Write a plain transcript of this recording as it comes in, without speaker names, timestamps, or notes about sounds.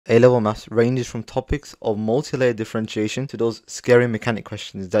A-level maths ranges from topics of multi-layer differentiation to those scary mechanic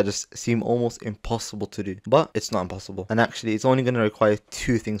questions that just seem almost impossible to do. But it's not impossible. And actually, it's only going to require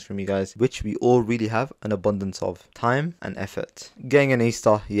two things from you guys, which we all really have an abundance of: time and effort. Getting an A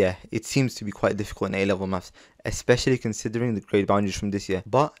star, yeah, it seems to be quite difficult in A-level maths, especially considering the grade boundaries from this year.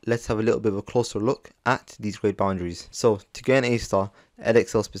 But let's have a little bit of a closer look at these grade boundaries. So to get an A star,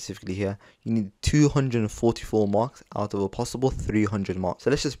 Edexcel specifically here, you need 244 marks out of a possible 300 marks. So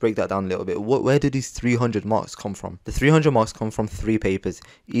let's just break that down a little bit. Where do these 300 marks come from? The 300 marks come from 3 papers,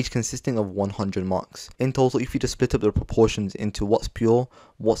 each consisting of 100 marks. In total, if you just split up the proportions into what's pure,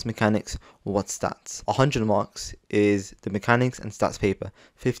 what's mechanics, what's stats, 100 marks is the mechanics and stats paper,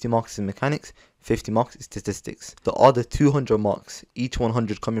 50 marks is mechanics, 50 marks is statistics. The other 200 marks, each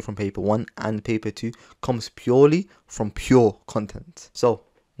 100 coming from paper 1 and paper 2, comes purely from pure content. So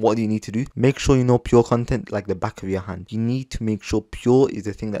what do you need to do? Make sure you know pure content like the back of your hand. You need to make sure pure is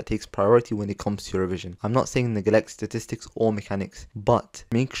the thing that takes priority when it comes to your revision. I'm not saying neglect statistics or mechanics, but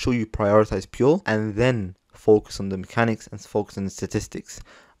make sure you prioritize pure and then focus on the mechanics and focus on the statistics.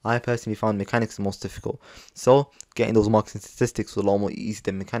 I personally found mechanics the most difficult, so getting those marks in statistics was a lot more easy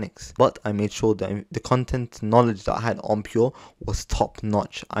than mechanics. But I made sure that the content knowledge that I had on pure was top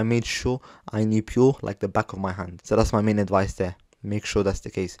notch. I made sure I knew pure like the back of my hand. So that's my main advice there. Make sure that's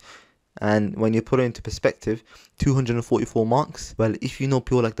the case. And when you put it into perspective, 244 marks, well, if you know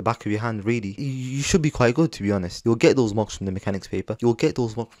pure like the back of your hand, really, you should be quite good, to be honest. You'll get those marks from the mechanics paper, you'll get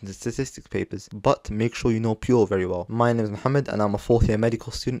those marks from the statistics papers, but make sure you know pure very well. My name is Mohammed and I'm a 4th year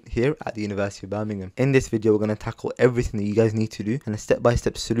medical student here at the University of Birmingham. In this video, we're going to tackle everything that you guys need to do and a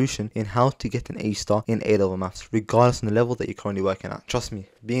step-by-step solution in how to get an A star in A-level maths, regardless of the level that you're currently working at. Trust me,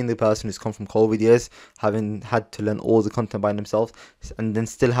 being the person who's come from COVID years, having had to learn all the content by themselves, and then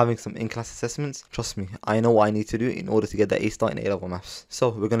still having some in-class assessments, trust me, I know what I need to do in order to get that A star in A-level maths. So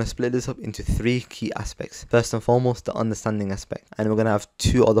we're going to split this up into 3 key aspects. First and foremost, the understanding aspect, and we're going to have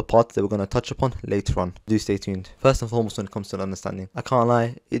 2 other parts that we're going to touch upon later on. Do stay tuned. First and foremost, when it comes to the understanding, I can't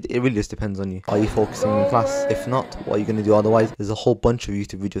lie, it really just depends on you. Are you focusing in class? If not, what are you going to do otherwise? There's a whole bunch of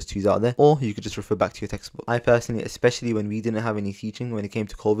YouTube videos to use out there, or you could just refer back to your textbook. I personally, especially when we didn't have any teaching when it came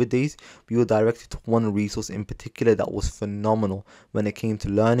to COVID days, we were directed to one resource in particular that was phenomenal when it came to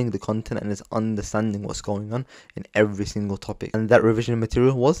learning the content and just understanding what's going on in every single topic. And that revision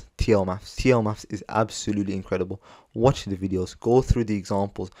material was TL Maths. TL Maths is absolutely incredible. Watch the videos, go through the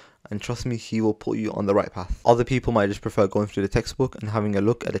examples, and trust me, he will put you on the right path. Other people might just prefer going through the textbook and having a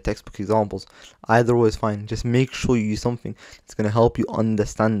look at the textbook examples. Either way is fine. Just make sure you use something that's going to help you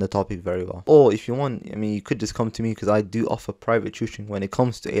understand the topic very well. Or if you want, I mean, you could just come to me because I do offer private tutoring when it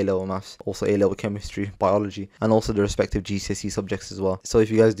comes to A-level maths, also A-level chemistry, biology, and also the respective GCSE subjects as well. So if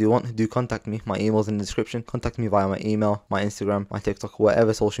you guys do want, do contact me. My email's in the description. Contact me via my email, my Instagram, my TikTok,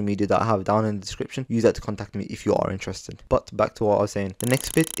 whatever social media that I have down in the description. Use that to contact me if you are interested. But back to what I was saying. The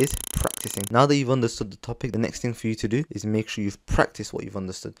next bit is practicing. Now that you've understood the topic, the next thing for you to do is make sure you've practiced what you've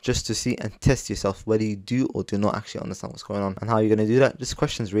understood, just to see and test yourself whether you do or do not actually understand what's going on. And how you're going to do that? Just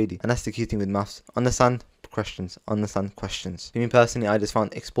questions really. And that's the key thing with maths. Understand questions, understand questions. For me personally, I just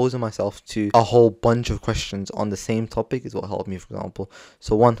found exposing myself to a whole bunch of questions on the same topic is what helped me, for example.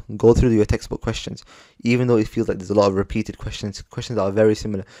 So 1, go through your textbook questions, even though it feels like there's a lot of repeated questions that are very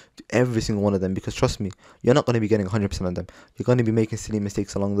similar to every single one of them, because trust me, you're not going to be getting 100% of them. You're going to be making silly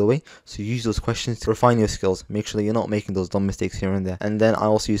mistakes along the way, so use those questions to refine your skills. Make sure that you're not making those dumb mistakes here and there. And then I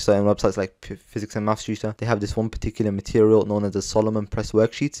also use certain websites like Physics and Maths Tutor. They have this one particular material known as the Solomon Press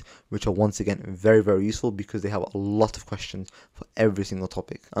worksheets, which are once again very, very useful because they have a lot of questions for every single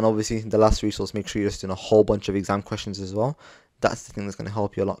topic. And obviously the last resource, make sure you're just doing a whole bunch of exam questions as well. That's the thing that's going to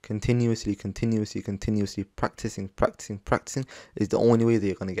help you a lot. Continuously practicing is the only way that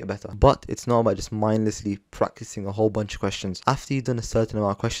you're going to get better. But it's not about just mindlessly practicing a whole bunch of questions. After you've done a certain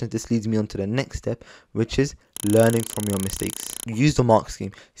amount of questions, this leads me on to the next step, which is learning from your mistakes. Use the mark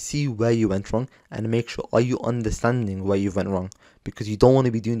scheme, see where you went wrong, and make sure, are you understanding where you went wrong? Because you don't want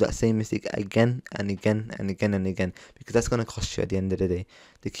to be doing that same mistake again and again and again and again, because that's going to cost you at the end of the day.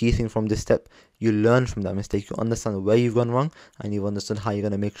 The key thing from this step, you learn from that mistake, you understand where you've gone wrong, and you've understood how you're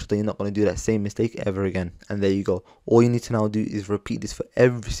going to make sure that you're not going to do that same mistake ever again. And there you go. All you need to now do is repeat this for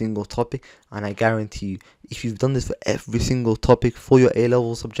every single topic, and I guarantee you, if you've done this for every single topic for your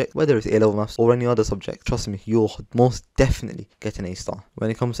A-level subject, whether it's A-level maths or any other subject, trust me, you'll most definitely get an A star. When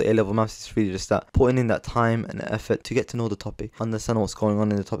it comes to A-level maths, it's really just that, putting in that time and effort to get to know the topic, understand what's going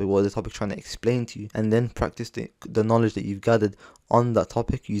on in the topic, what the topic trying to explain to you, and then practice the knowledge that you've gathered on that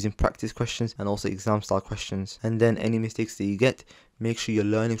topic using practice questions and also exam style questions. And then any mistakes that you get, make sure you're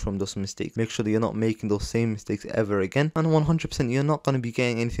learning from those mistakes. Make sure that you're not making those same mistakes ever again, and 100% you're not going to be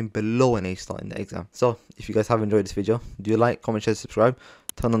getting anything below an A star in the exam. So if you guys have enjoyed this video, do like, comment, share, subscribe,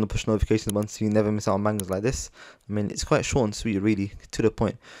 turn on the push notifications button so you never miss out on bangers like this. I mean, it's quite short and sweet, really, to the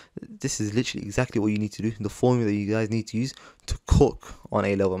point. This is literally exactly what you need to do, the formula that you guys need to use to cook on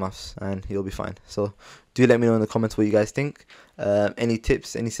A-level maths, and you'll be fine. So do let me know in the comments what you guys think, any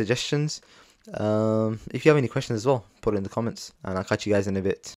tips, any suggestions. If you have any questions as well, put it in the comments, and I'll catch you guys in a bit.